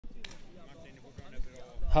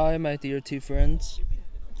Hi my dear tea friends,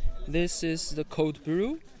 this is the cold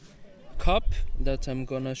brew cup that I'm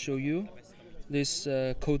gonna show you, this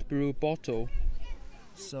cold brew bottle.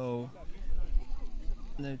 So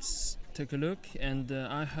let's take a look, and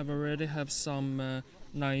I have already have some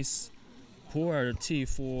nice poured tea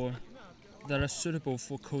that are suitable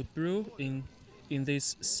for cold brew in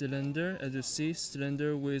this cylinder. As you see,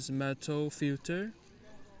 cylinder with metal filter,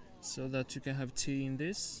 so that you can have tea in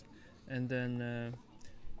this. And then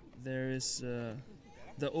there is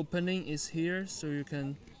the opening is here, so you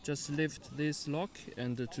can just lift this lock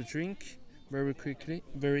and to drink very quickly,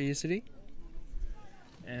 very easily.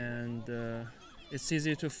 And it's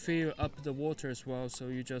easy to fill up the water as well, so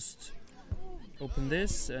you just open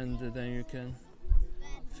this and then you can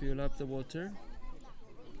fill up the water.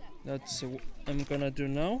 That's what I'm gonna do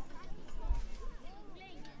now.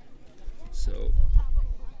 So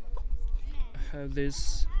I have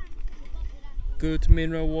this good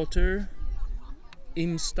mineral water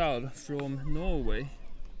installed from Norway.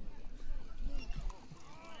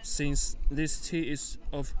 Since this tea is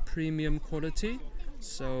of premium quality,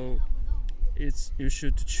 so you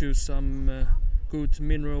should choose some good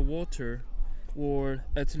mineral water, or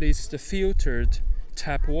at least filtered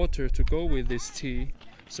tap water to go with this tea,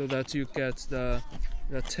 so that you get the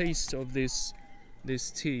taste of this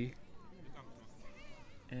tea.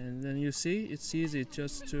 And then you see, it's easy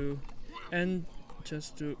just to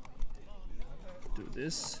do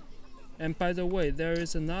this. And by the way, there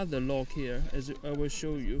is another lock here, as I will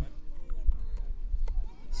show you.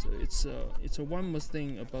 So it's a one more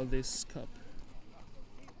thing about this cup.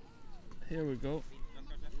 Here we go.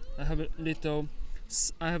 I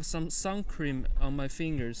have some sun cream on my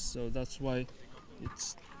fingers, so that's why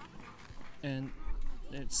it's. And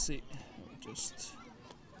let's see, I'll just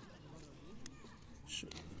show.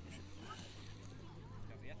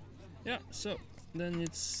 Yeah, so then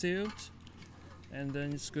it's sealed, and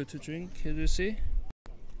then it's good to drink. Here you see.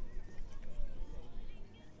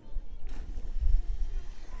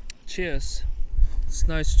 Cheers. It's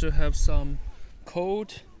nice to have some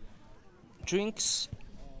cold drinks,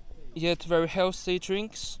 yet very healthy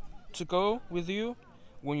drinks to go with you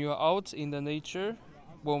when you are out in the nature,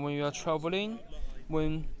 when you are traveling,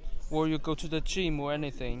 or you go to the gym or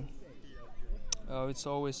anything. It's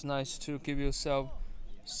always nice to give yourself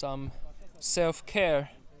some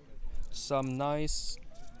self-care, some nice,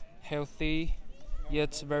 healthy,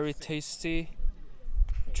 yet very tasty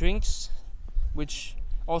drinks, which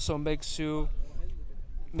also makes you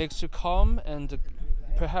calm, and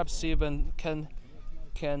perhaps even can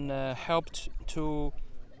help to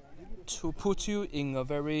put you in a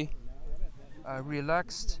very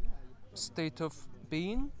relaxed state of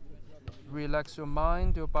being, relax your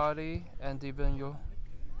mind, your body, and even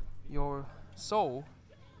your soul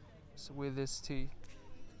with this tea.